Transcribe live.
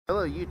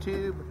Hello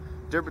YouTube,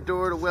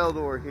 Derbador to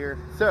Weldor here.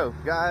 So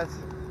guys,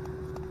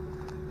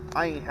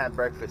 I ain't had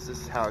breakfast. This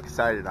is how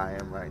excited I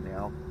am right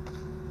now.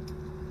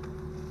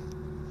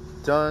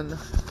 Done.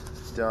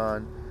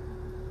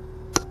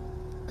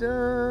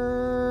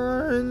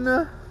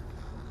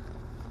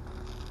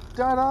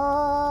 Ta-da!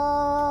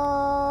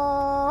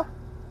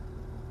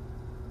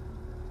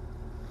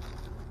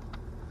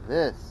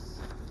 This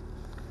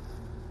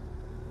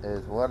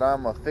is what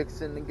I'm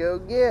a-fixin' to go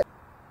get.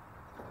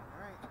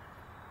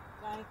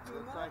 Thank you.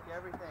 Looks like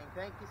everything.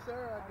 Thank you,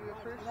 sir. I do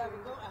appreciate it.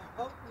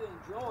 I hope you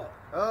enjoy it.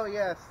 Oh,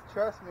 yes.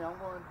 Trust me, I'm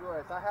going to enjoy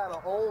it. I had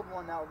an old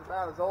one that was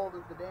about as old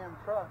as the damn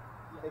truck.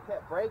 They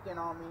kept breaking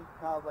on me.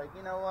 And I was like,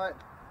 you know what?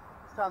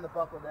 It's time to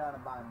buckle down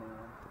and buy a new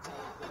one.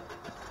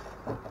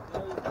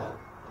 There you go.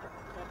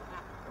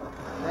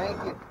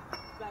 Thank you.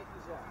 Thank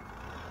you, sir.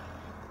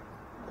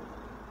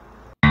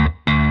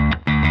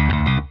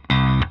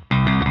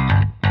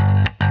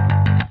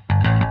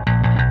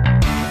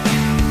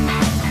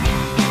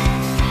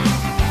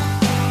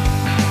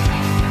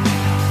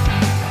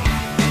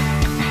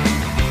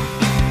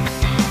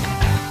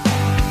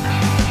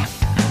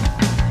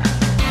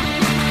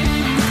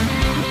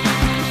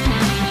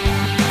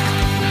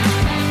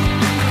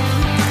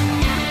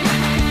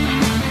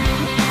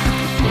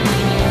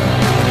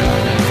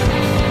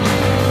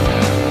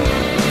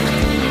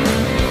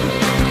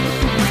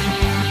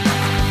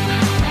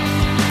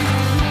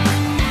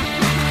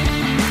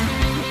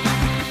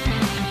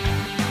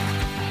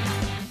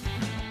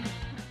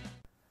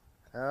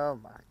 Oh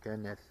my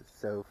goodness, it's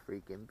so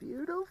freaking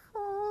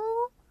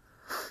beautiful.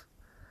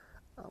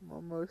 I'm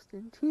almost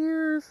in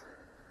tears.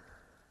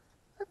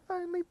 I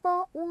finally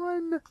bought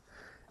one.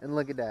 And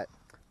look at that.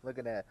 Look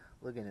at that.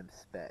 Look at them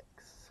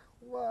specs.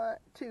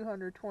 What?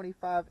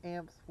 225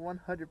 amps,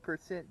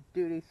 100%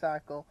 duty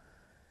cycle.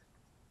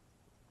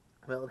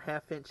 Well,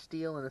 half-inch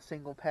steel in a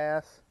single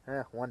pass.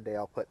 One day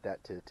I'll put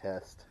that to the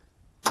test.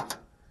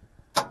 Sweet.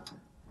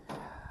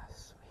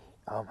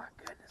 Oh my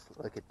goodness,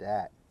 look at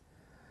that.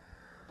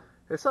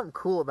 There's something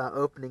cool about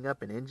opening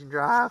up an engine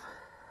drive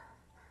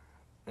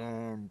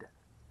and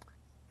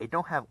it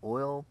don't have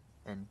oil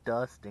and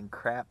dust and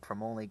crap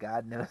from only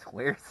God knows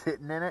where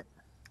sitting in it.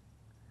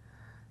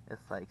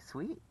 It's like,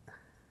 sweet.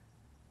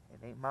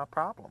 It ain't my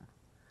problem.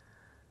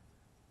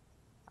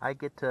 I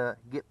get to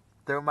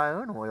throw my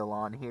own oil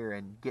on here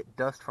and get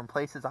dust from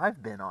places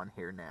I've been on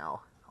here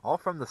now. All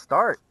from the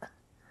start.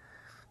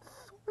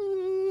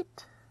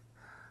 Sweet.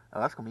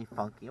 Oh, that's going to be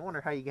funky. I wonder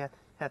how you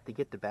have to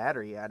get the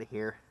battery out of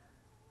here.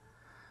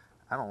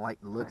 I don't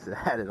like the looks of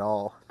that at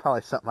all.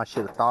 Probably something I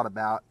should have thought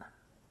about.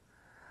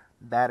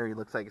 Battery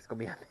looks like it's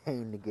going to be a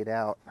pain to get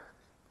out.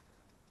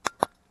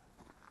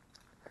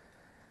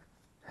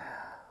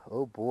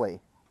 Oh boy.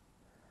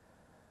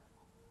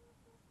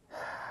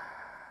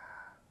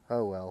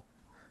 Oh well.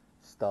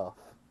 Stuff.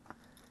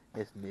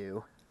 It's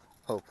new.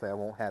 Hopefully I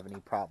won't have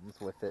any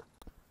problems with it.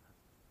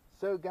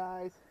 So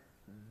guys,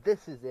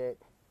 this is it.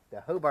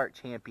 The Hobart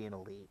Champion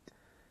Elite.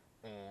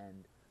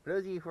 And for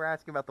those of you who are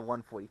asking about the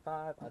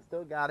 145, I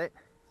still got it.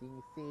 As you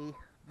can see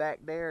back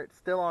there, it's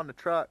still on the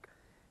truck,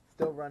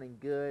 still running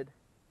good.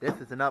 This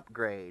is an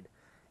upgrade,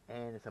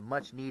 and it's a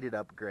much needed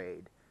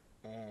upgrade.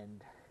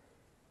 And,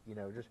 you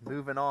know, just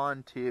moving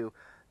on to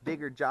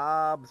bigger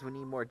jobs, we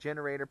need more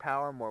generator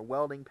power, more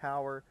welding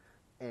power,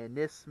 and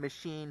this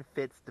machine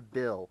fits the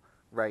bill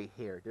right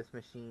here. This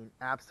machine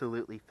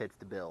absolutely fits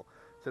the bill.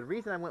 So the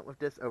reason I went with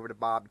this over the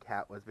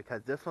Bobcat was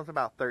because this one's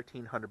about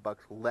 $1,300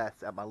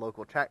 less at my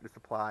local Tractor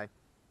Supply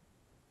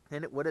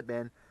than it would have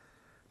been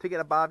to get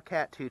a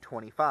Bobcat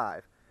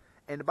 225.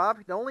 And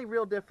the only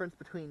real difference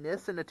between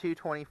this and the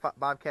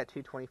Bobcat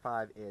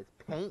 225 is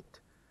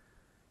paint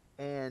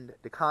and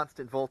the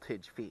constant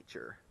voltage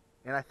feature.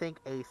 And I think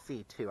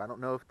AC too. I don't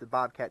know if the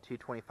Bobcat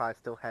 225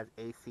 still has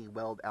AC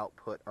weld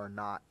output or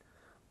not.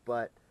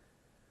 But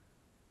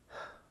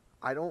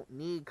I don't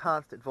need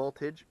constant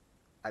voltage.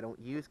 I don't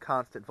use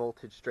constant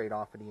voltage straight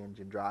off of the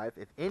engine drive.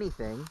 If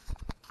anything,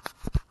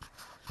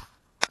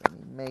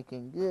 I'm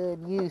making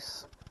good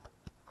use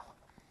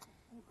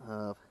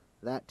of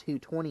that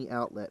 220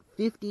 outlet.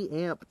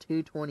 50 amp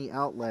 220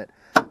 outlet.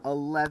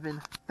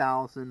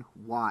 11,000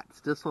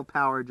 watts. This will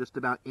power just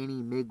about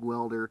any MIG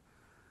welder.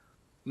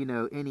 You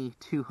know, any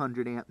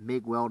 200 amp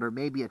MIG welder.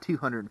 Maybe a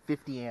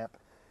 250 amp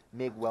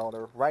MIG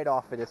welder right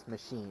off of this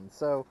machine.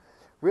 So,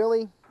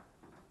 really,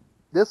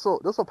 this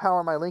will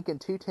power my Lincoln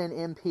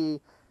 210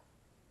 MP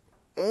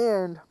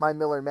and my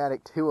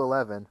Miller-Matic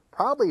 211,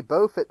 probably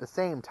both at the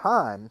same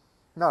time,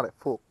 not at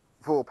full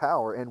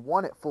power, and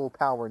one at full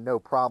power, no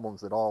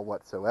problems at all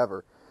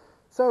whatsoever.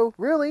 So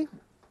really,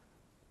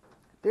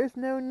 there's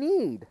no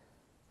need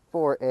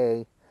for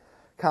a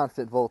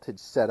constant voltage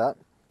setup,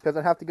 because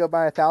I'd have to go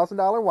buy a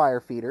 $1,000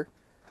 wire feeder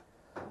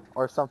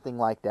or something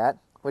like that,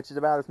 which is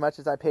about as much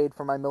as I paid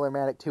for my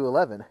Miller-Matic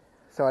 211.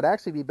 So I'd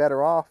actually be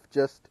better off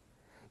just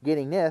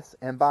getting this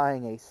and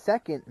buying a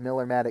second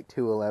Miller-Matic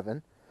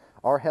 211,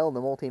 or hell, the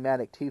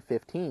Multimatic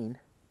 215,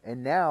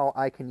 and now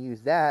I can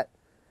use that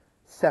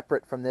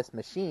separate from this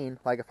machine.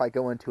 Like if I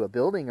go into a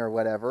building or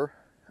whatever,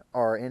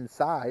 are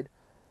inside,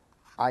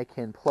 I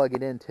can plug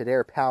it into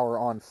their power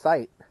on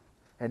site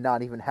and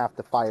not even have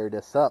to fire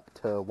this up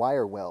to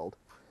wire weld.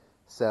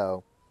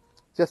 So,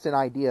 just an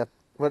idea.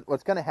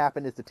 What's going to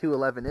happen is the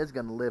 211 is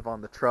going to live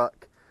on the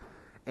truck,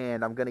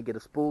 and I'm going to get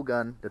a spool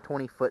gun, the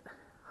 20-foot,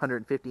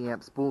 150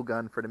 amp spool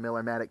gun for the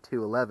Miller-Matic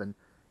 211,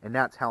 and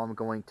that's how I'm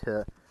going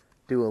to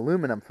do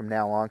aluminum from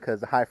now on,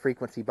 because the high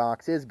frequency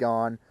box is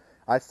gone.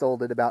 I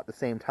sold it about the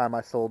same time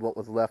I sold what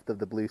was left of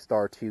the Blue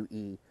Star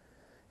 2E,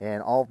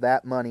 and all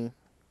that money,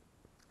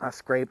 I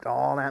scraped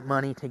all that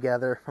money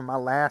together from my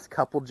last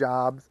couple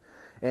jobs,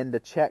 and the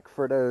check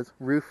for those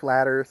roof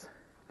ladders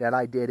that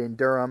I did in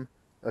Durham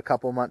a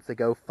couple months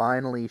ago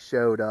finally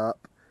showed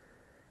up.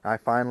 I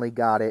finally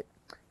got it,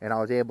 and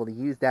I was able to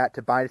use that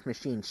to buy this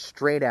machine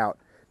straight out,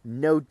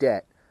 no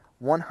debt,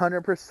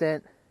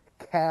 100%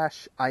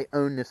 cash. I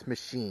own this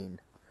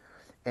machine,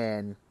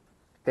 and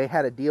they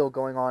had a deal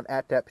going on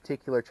at that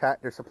particular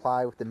Tractor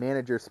Supply with the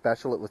manager's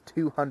special. It was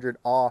 $200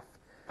 off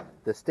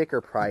the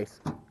sticker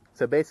price,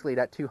 so basically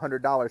that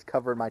 $200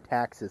 covered my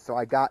taxes. So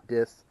I got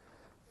this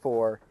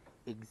for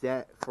it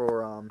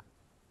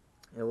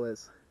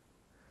was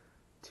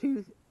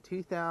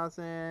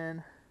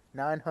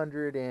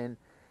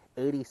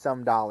 $2,980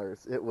 some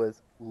dollars. It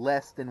was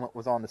less than what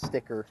was on the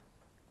sticker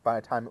by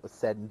the time it was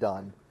said and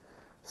done.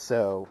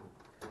 So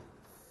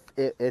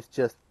it's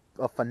just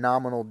a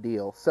phenomenal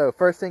deal. So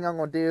first thing I'm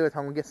going to do is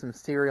I'm going to get some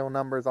serial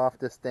numbers off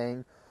this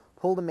thing,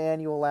 pull the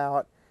manual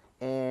out,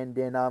 and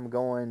then I'm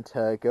going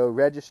to go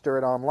register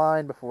it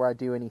online before I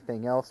do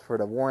anything else for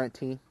the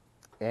warranty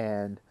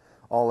and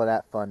all of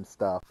that fun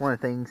stuff. One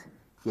of the things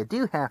you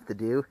do have to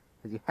do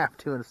is you have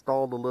to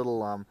install the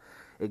little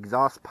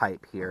exhaust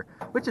pipe here,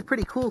 which is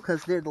pretty cool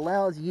because it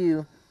allows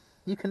you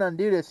can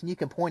undo this and you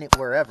can point it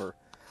wherever.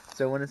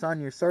 So when it's on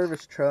your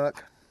service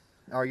truck,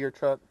 or your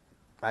truck,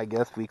 I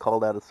guess we call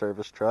that a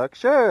service truck.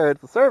 Sure,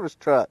 it's a service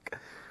truck.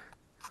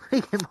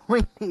 We can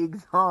point the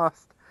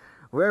exhaust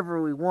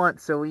wherever we want,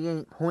 so we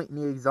ain't pointing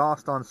the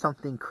exhaust on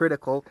something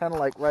critical. Kind of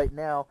like right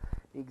now,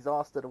 the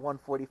exhaust of the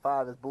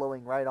 145 is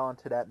blowing right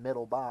onto that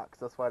middle box.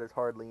 That's why there's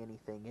hardly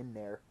anything in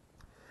there.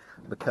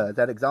 Because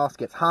that exhaust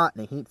gets hot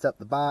and it heats up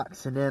the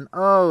box, and then,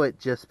 it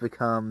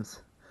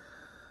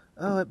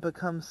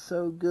becomes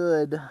so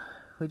good.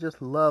 We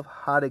just love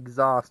hot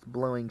exhaust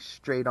blowing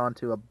straight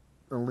onto a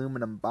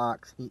aluminum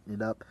box, heating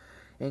it up,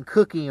 and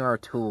cooking our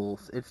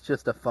tools. It's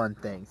just a fun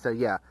thing. So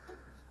yeah,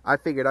 I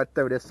figured I'd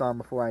throw this on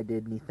before I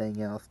did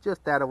anything else.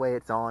 Just that way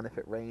it's on. If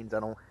it rains,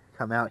 I don't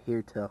come out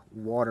here to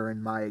water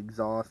in my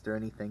exhaust or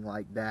anything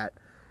like that.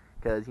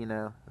 Because,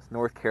 it's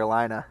North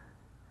Carolina.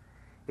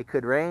 It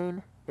could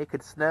rain, it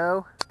could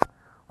snow,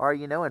 or,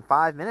 in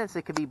 5 minutes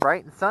it could be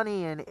bright and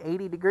sunny and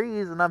 80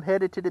 degrees and I'm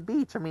headed to the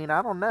beach. I mean,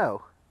 I don't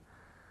know.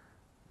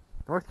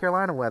 North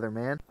Carolina weather,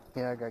 man.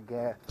 Yeah, I got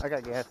gas. I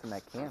got gas in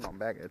that can on the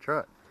back of the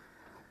truck.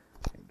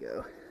 There you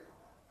go.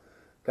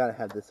 Gotta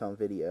have this on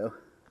video.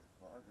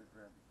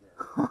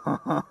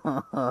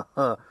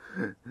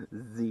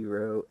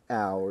 0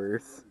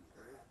 hours.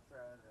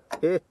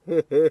 Had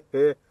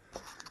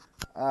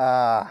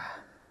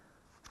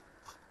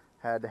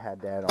to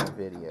have that on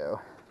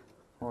video.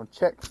 We'll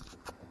check.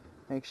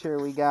 Make sure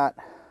we got.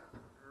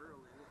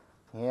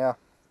 Yeah,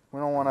 we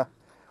don't want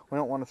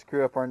to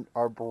screw up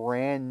our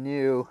brand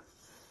new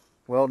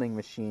welding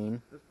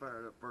machine. This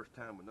fired up first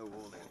time with no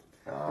oil in it.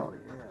 Oh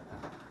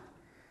yeah.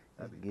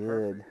 That'd be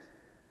good.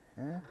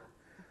 Yeah.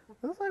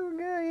 Looks like we're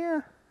good.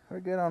 Yeah, we're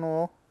good on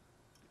oil.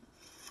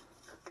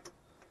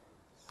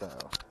 So,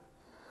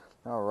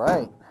 all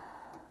right.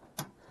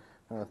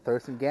 I'm gonna throw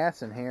some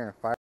gas in here and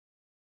fire.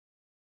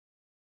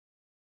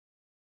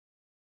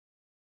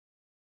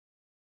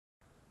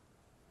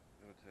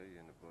 It'll tell you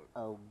in the book.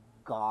 Oh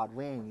God,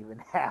 we ain't even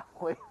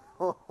halfway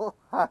full.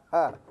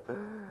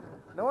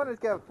 No wonder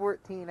it's got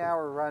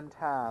 14-hour run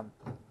time.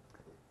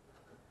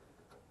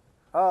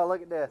 Oh,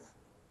 look at this.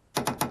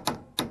 It's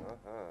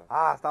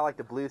not like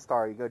the Blue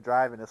Star. You go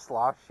driving a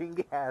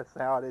sloshing gas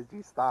out as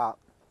you stop.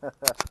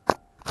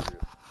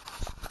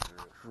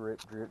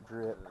 Drip, drip,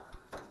 drip.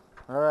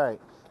 All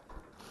right.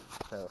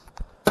 So,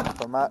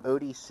 for my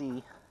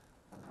ODC,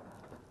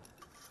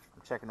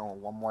 I'm checking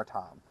on one more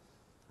time.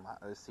 My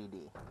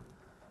OCD.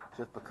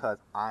 Just because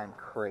I'm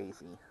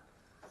crazy.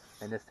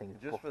 And this thing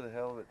Just for the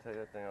hell of it, take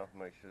that thing off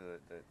and make sure that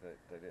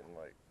they didn't,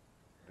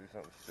 do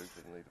something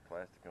stupid and leave the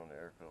plastic on the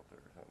air filter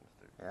or something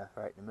stupid. Yeah,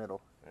 right in the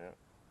middle. Yeah.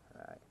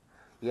 Alright.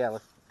 Yeah,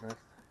 let's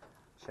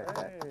check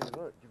that. Hey,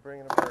 look, you're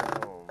bringing a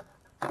bird home.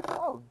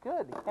 Oh,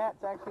 good. The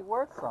cat's actually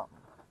worth something.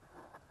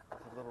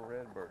 It's a little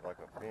red bird, like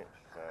a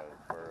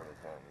bench-sized bird or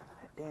something.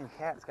 That damn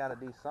cat's got to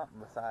do something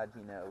besides,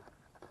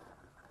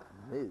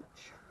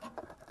 mooch.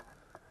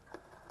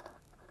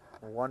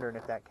 I'm wondering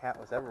if that cat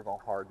was ever going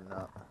to harden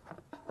up.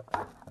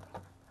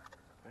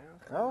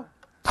 Yeah, Oh,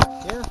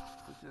 yeah.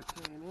 Put your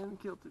can in,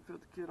 killed the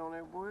kid on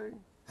that way.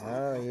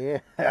 Oh, yeah.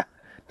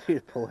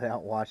 Dude, pull it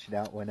out, wash it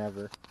out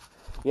whenever.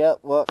 Yep,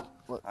 well,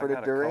 Look, I for the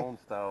got a duration. cone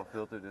style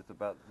filter that's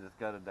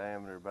got a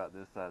diameter about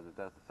this size. If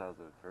that's the size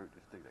of the throat,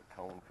 just stick that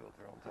cone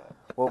filter on top.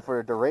 Well, for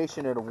the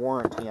duration of the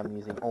warranty, I'm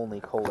using only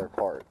Kohler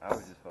parts. I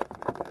was just fucking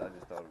with you. I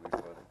just thought it'd be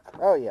funny.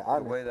 Oh yeah,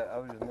 The way that I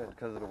was just meant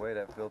because of the way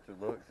that filter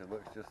looks, it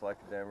looks just like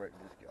the damn record.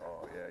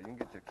 Oh yeah, you can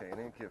get your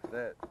K&N kit for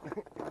that.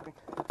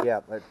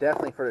 yeah, but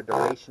definitely for the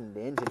duration,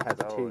 the engine has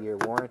a Oh, 2-year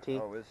warranty.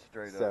 Oh, it's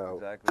straight So-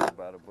 up exactly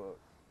about a book.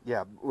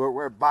 Yeah,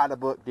 we're by the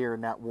book during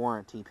that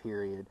warranty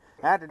period.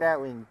 After that,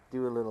 we can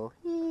do a little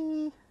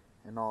hee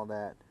and all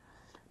that.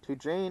 To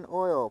drain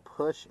oil,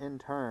 push and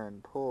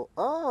turn, pull.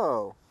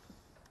 Oh,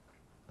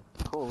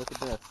 cool! Look at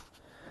this. It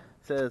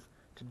says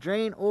to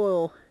drain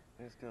oil,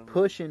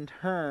 push and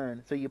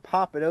turn. So you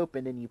pop it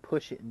open and you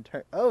push it and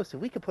turn. Oh, so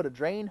we could put a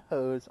drain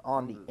hose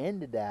on the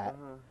end of that.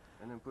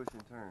 And then push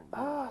and turn.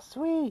 Ah,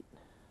 sweet.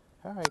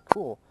 All right,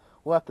 cool.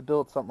 We'll have to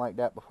build something like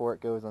that before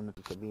it goes on.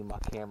 You could be my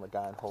camera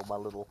guy and hold my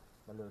little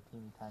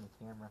teeny tiny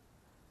camera.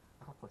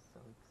 I was so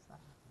excited.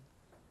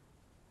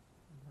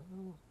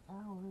 No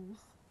hours.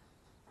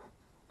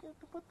 Get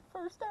to put the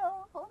first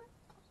hour on it.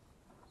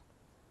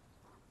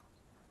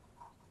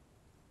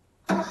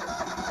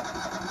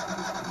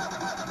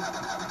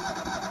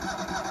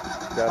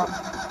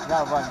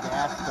 Gotta run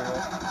gas through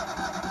it.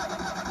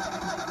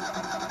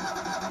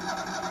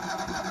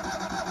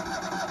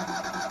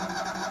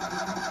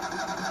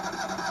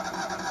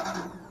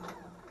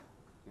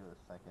 Give it a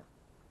second.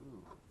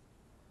 Ooh.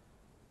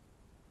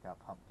 Gotta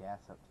pump gas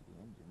up to the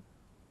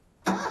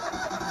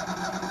engine.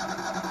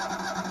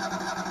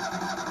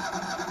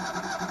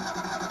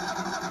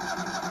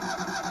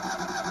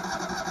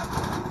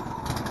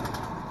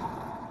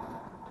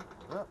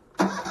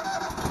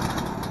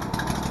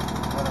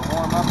 Let it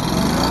warm up a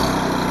little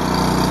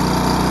bit.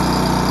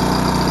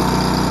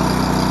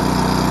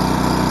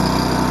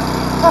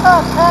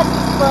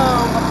 Packing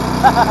foam!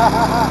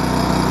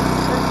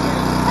 They're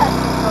shooting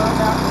packing foam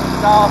out the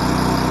exhaust.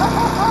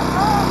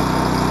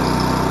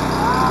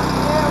 Oh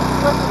yeah,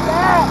 look at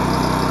that!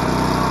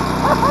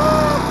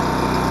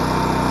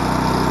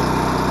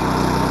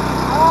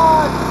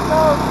 Oh, it's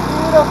so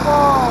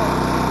beautiful!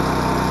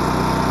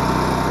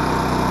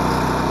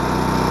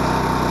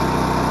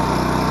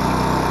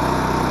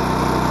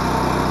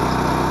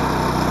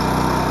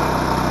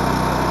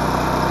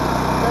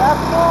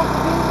 That's full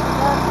speed,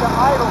 that's the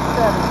idle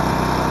setting.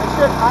 It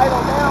should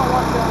idle down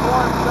once it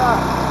warms up.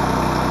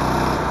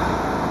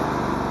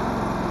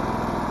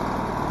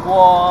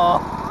 Whoa!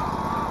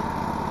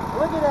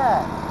 Look at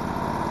that!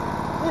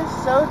 It's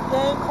so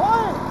dang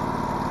quiet.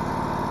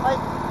 Like,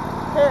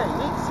 Perry,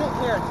 we can sit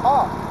here and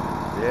talk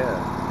Yeah.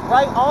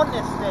 right on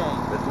this thing.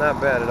 It's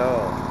not bad at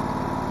all.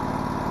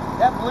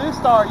 That Blue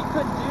Star, you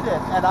couldn't do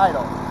this at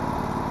idle.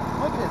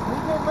 Look at this. We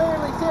can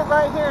literally sit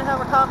right here and have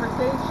a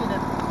conversation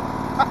and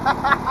oh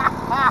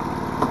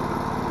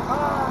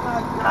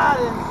my god,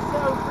 it's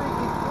so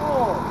freaking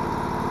cool.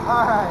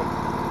 Alright.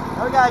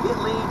 Now we gotta get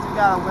leads, we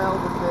gotta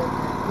weld with it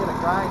and get a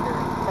grinder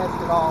and test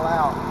it all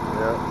out.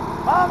 Yep.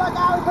 Oh my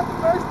god, we put the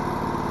first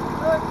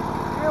look,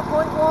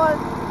 0.1.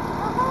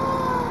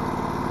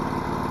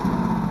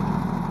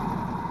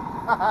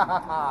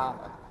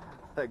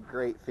 It's a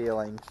great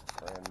feeling.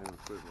 Brand new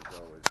equipment's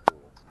always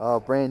cool. Oh,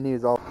 brand new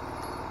is all.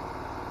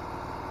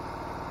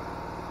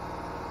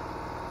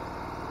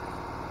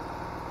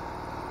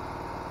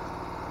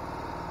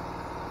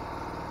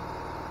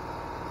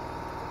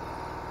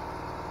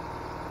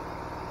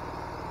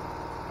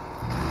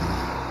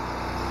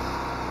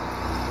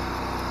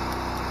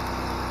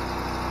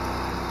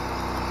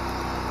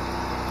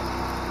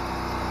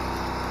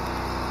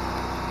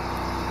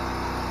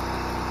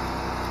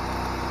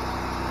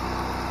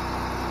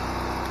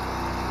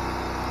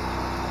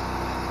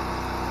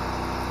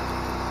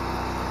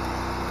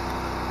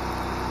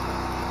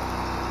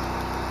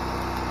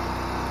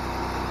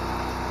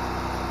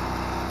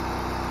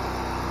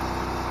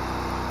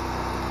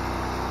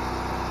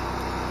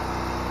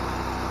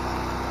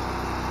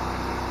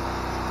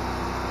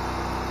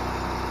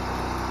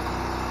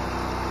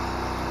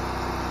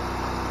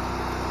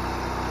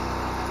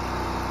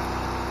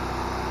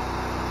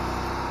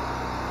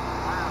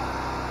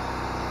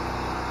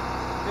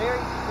 Very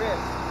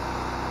crisp.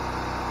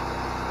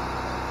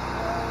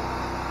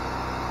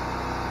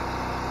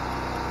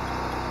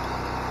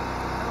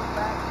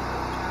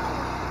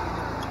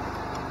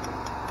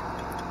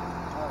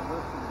 Oh,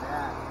 listen to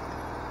that.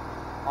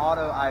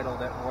 Auto idle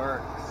that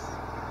works.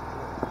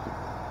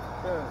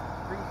 So,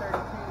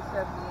 332,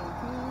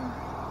 7018.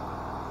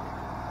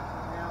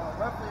 Now,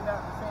 roughly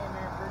about the same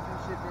amperage, you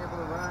should be able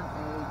to run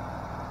a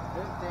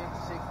Voltage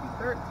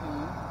 6013.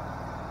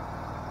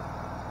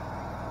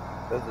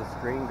 Does the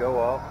screen go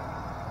off?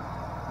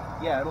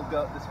 Yeah, it'll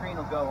go. The screen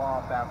will go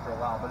off after a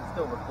while, but it's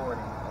still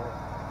recording.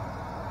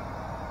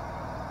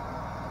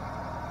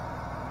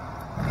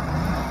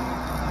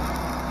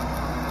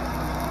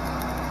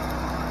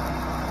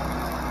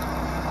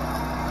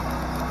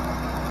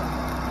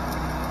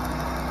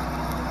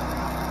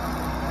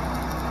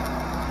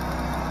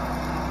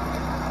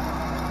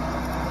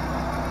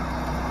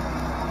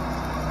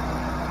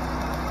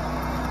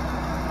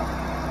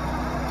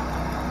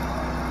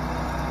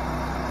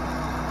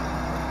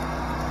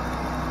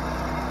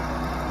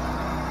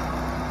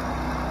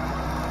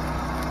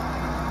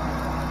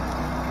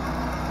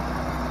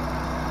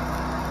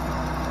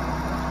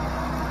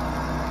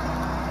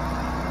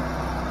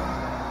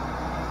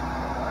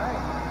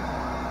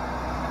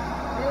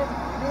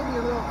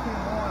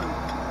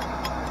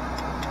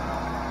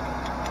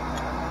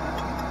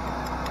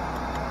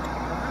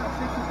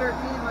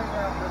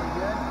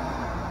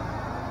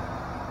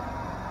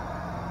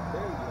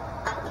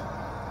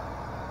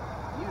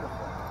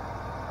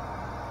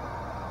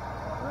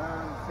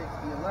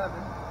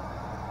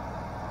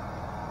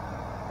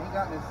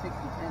 haven't gotten a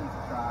 60-10s to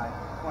try.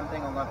 One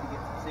thing I'll love to get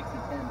some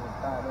 60-10s and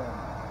try them.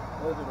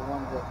 Those are the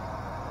ones that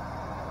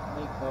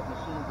make the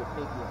machines are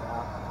picky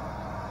about.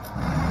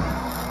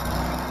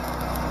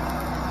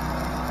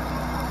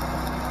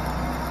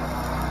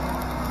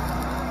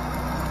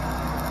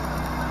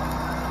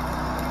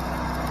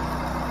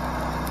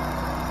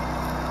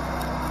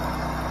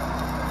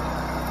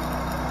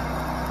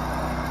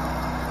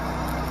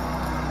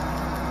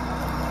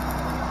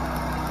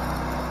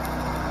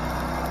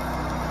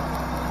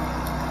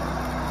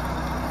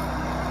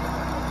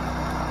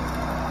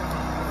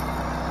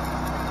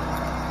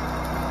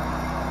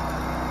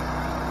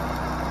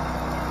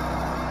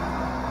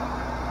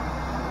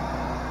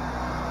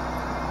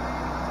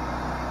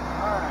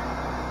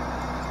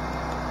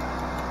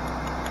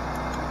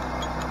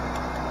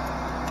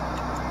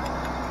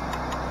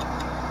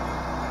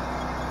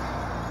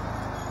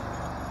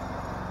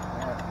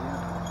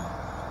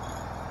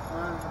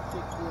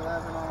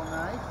 All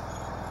nice.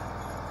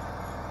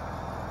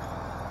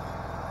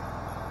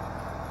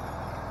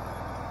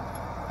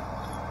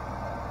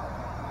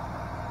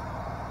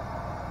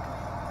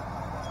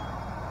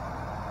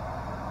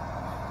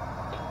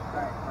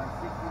 Alright, my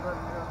 60-11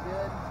 real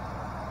good.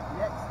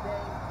 Next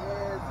thing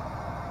is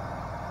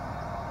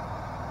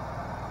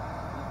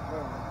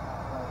we're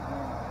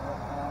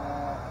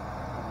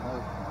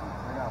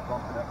gonna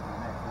bump it up to the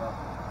next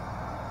level.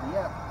 So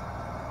yeah,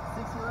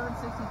 60-11,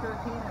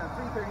 60-13, and a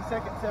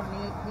 3/32,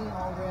 70-18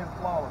 all ran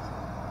flawlessly.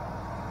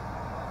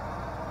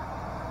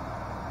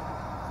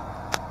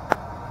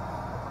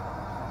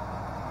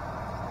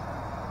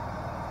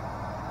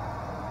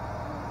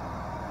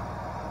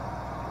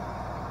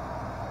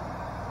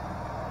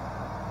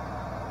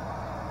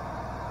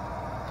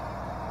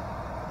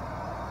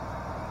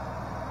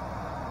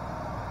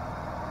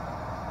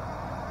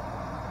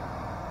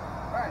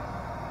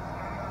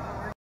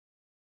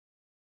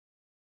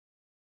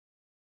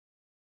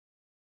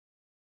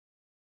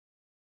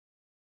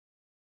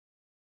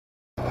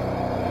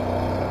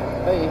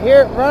 So you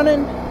hear it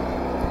running.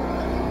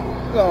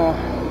 I'm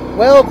gonna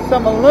weld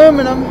some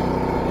aluminum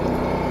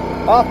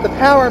off the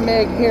power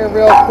MIG here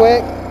real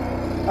quick.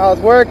 I was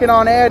working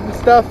on adding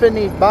stuff in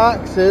these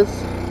boxes,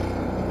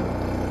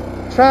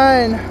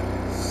 trying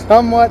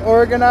somewhat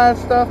organize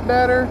stuff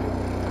better.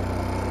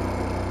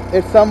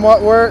 It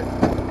somewhat worked.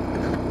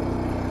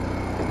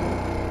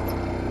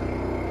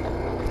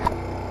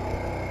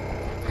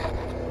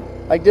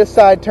 Like this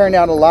side turned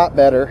out a lot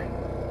better.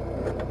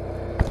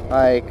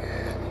 Like,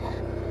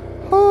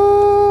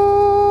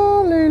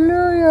 hallelujah.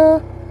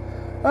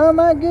 Oh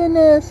my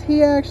goodness,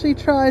 he actually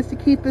tries to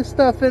keep his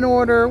stuff in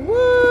order.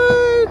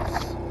 What?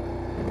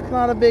 It's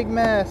not a big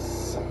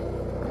mess.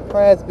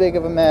 Or as big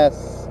of a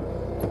mess.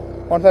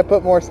 Once I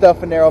put more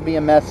stuff in there, it'll be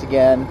a mess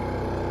again.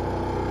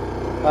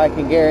 I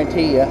can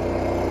guarantee you.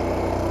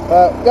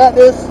 But got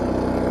this.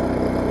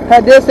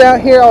 Had this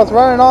out here. I was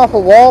running off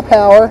of wall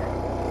power.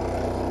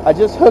 I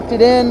just hooked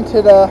it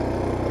into the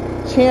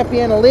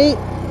Champion Elite.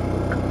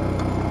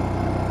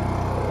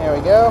 There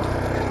we go.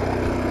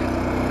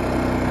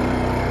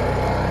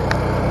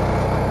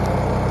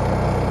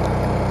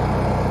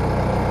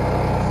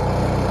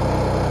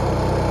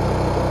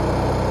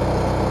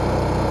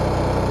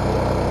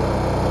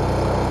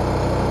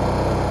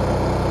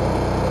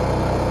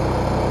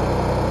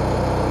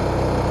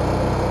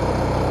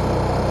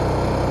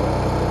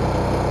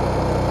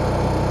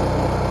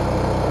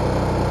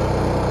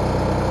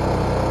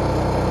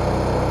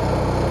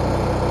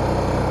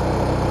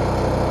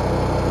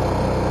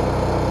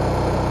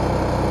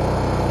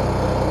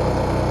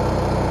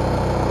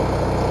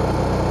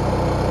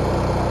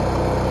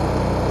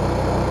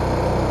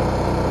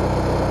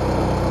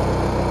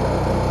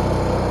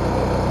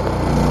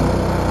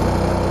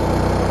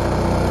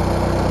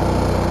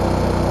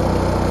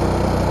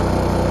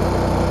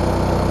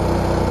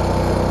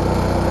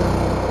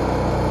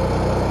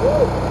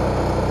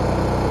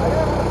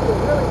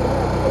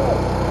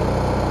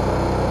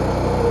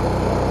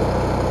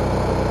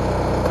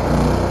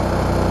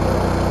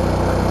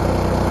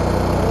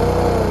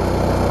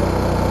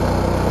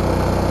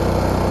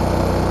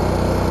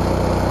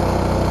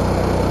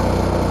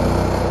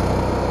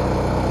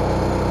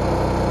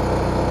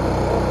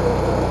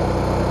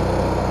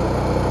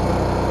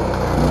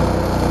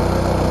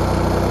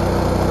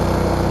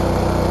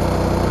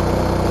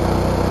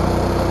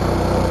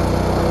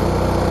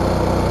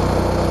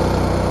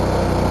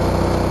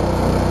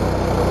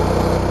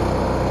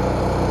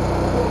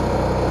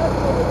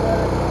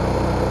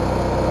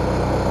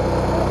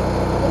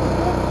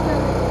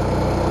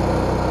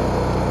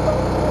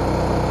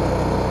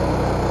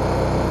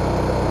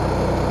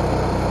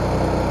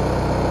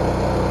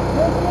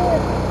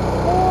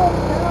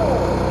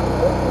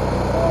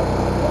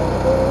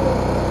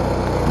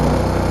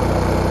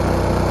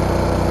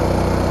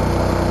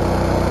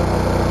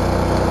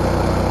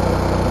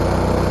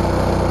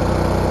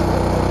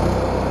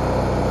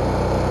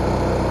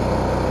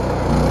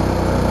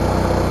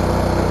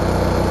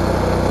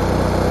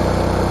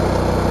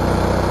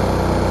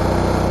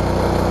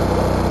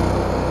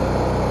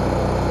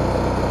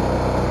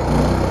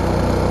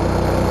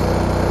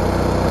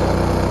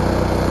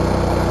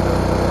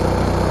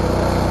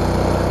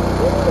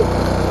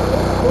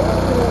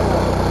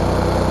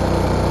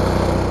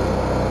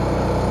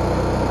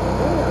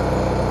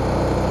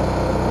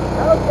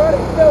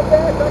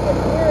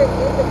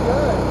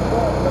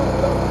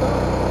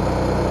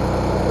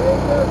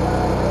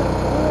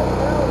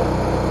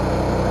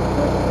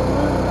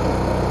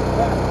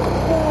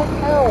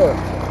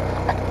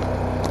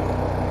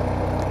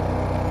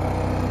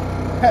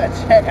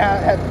 check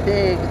out that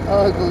big,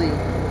 ugly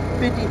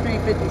 53,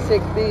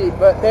 56 bead.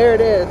 But there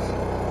it is.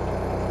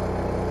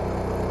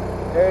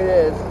 There it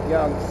is.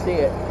 Y'all can see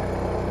it.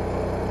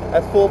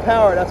 That's full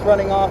power. That's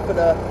running off of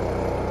the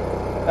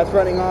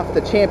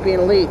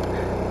Champion Elite.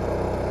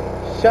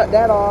 Shut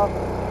that off.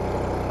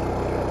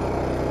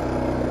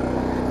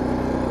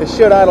 It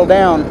should idle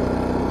down.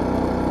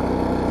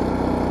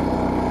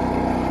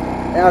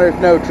 Now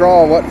there's no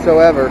draw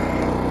whatsoever.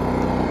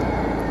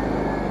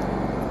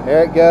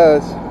 There it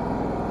goes.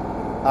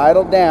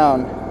 Idle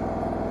down.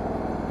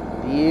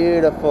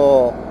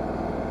 Beautiful.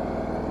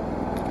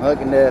 Look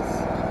at this.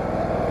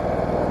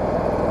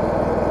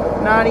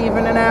 Not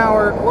even an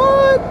hour.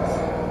 What?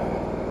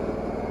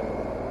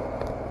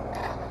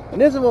 And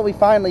this is what we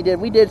finally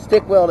did. We did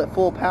stick weld at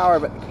full power,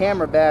 but the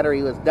camera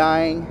battery was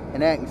dying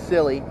and acting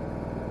silly.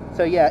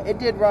 So yeah, it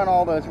did run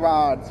all those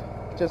rods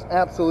just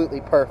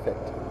absolutely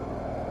perfect.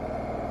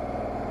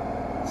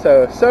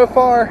 So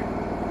far,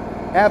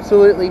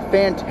 absolutely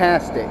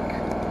fantastic.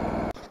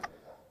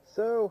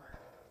 So,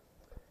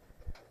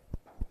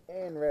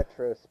 in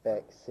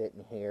retrospect,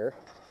 sitting here,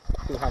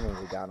 see how many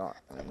we got on.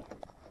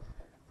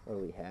 What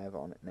do we have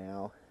on it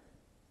now?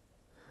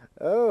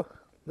 Oh,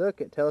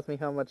 look, it tells me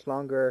how much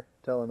longer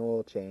till an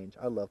oil change.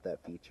 I love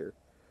that feature.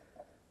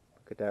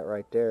 Look at that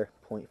right there,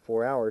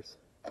 0.4 hours.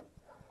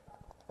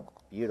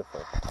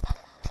 Beautiful.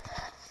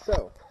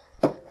 So,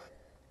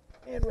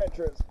 in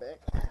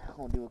retrospect, I'm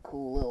going to do a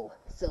cool little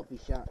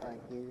selfie shot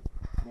right here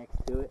next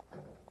to it.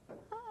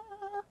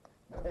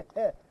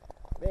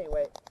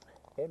 Anyway,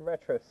 in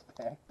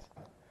retrospect,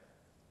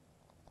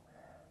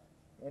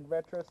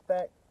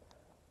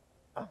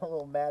 I'm a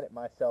little mad at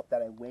myself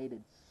that I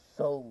waited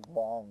so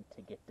long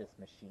to get this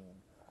machine.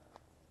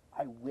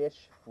 I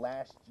wish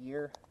last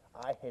year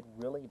I had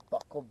really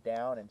buckled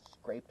down and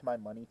scraped my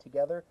money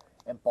together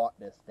and bought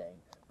this thing.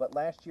 But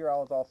last year I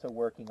was also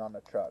working on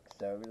the truck,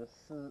 so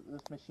this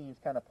machine's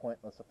kind of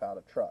pointless without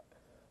a truck.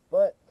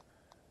 But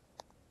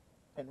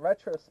in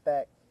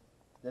retrospect,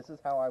 this is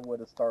how I would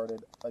have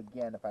started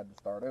again if I had to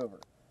start over.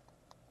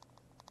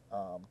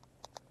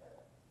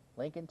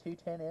 Lincoln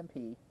 210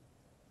 MP,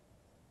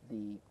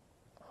 the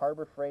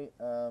Harbor Freight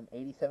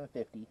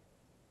 8750,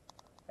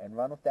 and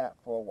run with that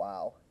for a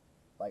while.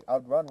 Like,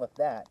 I'd run with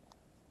that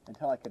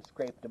until I could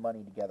scrape the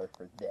money together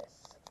for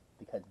this,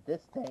 because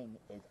this thing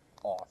is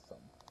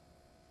awesome.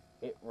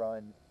 It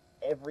runs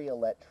every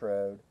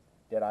electrode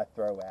that I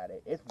throw at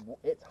it.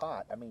 It's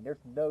hot. I mean,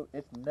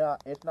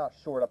 it's not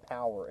short of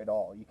power at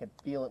all. You can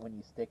feel it when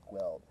you stick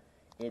weld.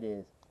 It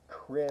is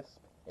crisp.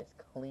 It's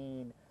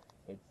clean.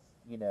 It's,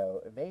 you know,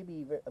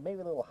 maybe a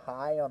little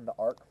high on the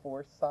arc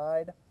force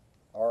side,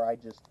 or I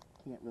just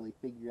can't really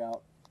figure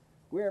out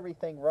where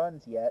everything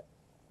runs yet.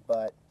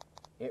 But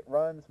it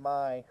runs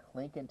my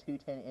Lincoln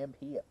 210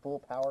 MP at full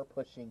power,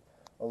 pushing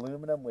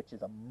aluminum, which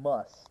is a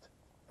must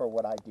for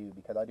what I do,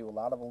 because I do a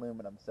lot of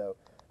aluminum, so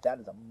that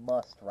is a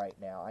must right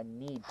now. I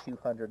need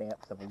 200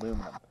 amps of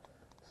aluminum.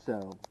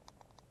 So,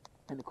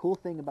 and the cool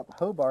thing about the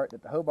Hobart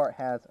that the Hobart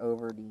has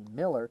over the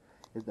Miller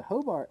is the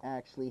Hobart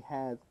actually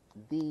has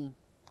the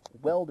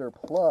welder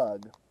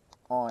plug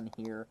on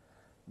here,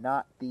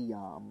 not the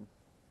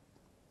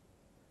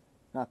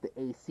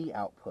AC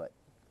output.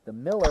 The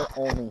Miller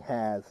only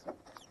has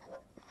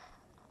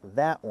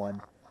that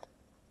one.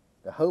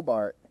 The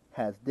Hobart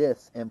has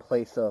this in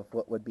place of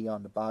what would be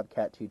on the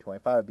Bobcat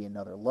 225. Would be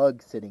another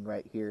lug sitting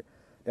right here.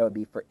 That would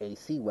be for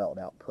AC weld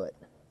output.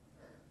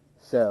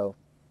 So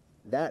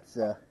this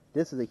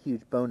is a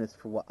huge bonus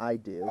for what I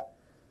do.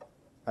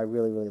 I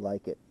really, really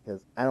like it because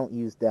I don't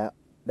use that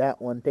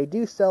one. They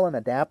do sell an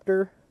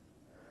adapter,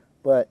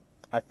 but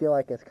I feel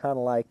like it's kind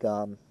of like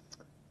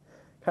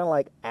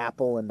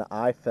Apple and the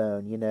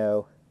iPhone. You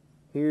know,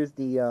 here's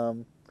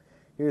the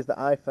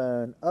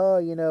iPhone. Oh,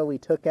 you know, we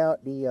took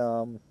out the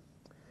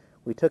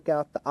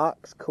aux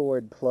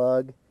cord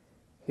plug.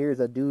 Here's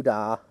a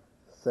doodah,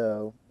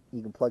 so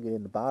you can plug it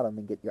in the bottom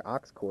and get your aux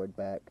cord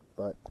back.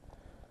 But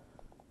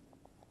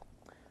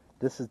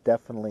this is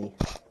definitely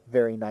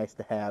very nice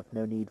to have.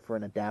 No need for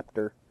an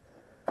adapter.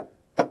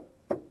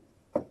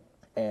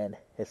 And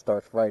it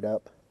starts right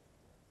up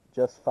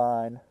just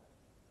fine.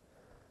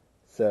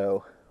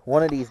 So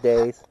one of these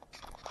days,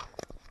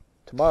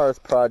 tomorrow's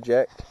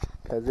project,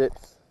 because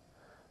it's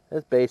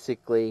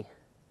basically,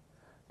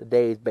 the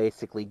day is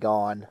basically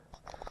gone.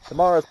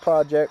 Tomorrow's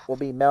project will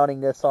be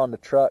mounting this on the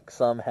truck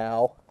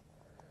somehow,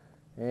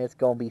 and it's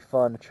gonna be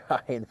fun to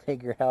try and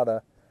figure how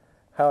to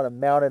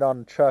mount it on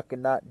the truck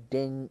and not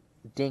ding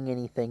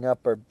anything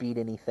up or beat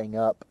anything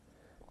up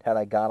that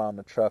I got on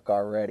the truck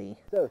already.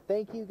 So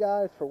thank you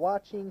guys for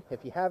watching.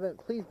 If you haven't,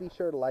 please be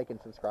sure to like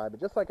and subscribe. And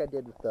just like I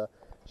did with the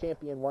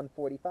Champion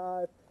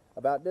 145,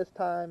 about this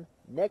time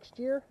next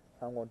year,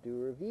 I'm going to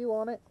do a review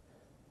on it.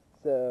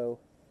 So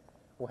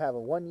we'll have a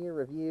 1-year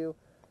review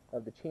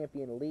of the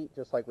Champion Elite,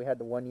 just like we had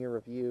the 1-year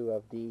review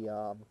of the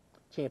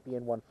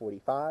Champion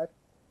 145.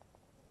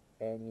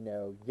 And, you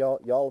know,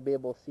 y'all will be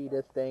able to see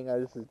this thing.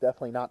 This is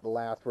definitely not the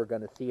last we're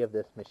going to see of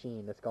this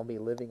machine. It's going to be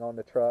living on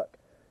the truck,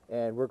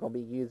 and we're going to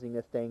be using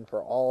this thing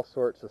for all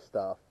sorts of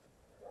stuff.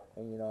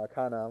 And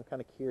I'm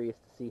kind of curious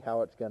to see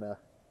how it's gonna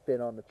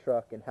fit on the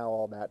truck and how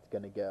all that's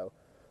gonna go.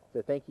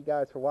 So thank you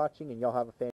guys for watching, and y'all have a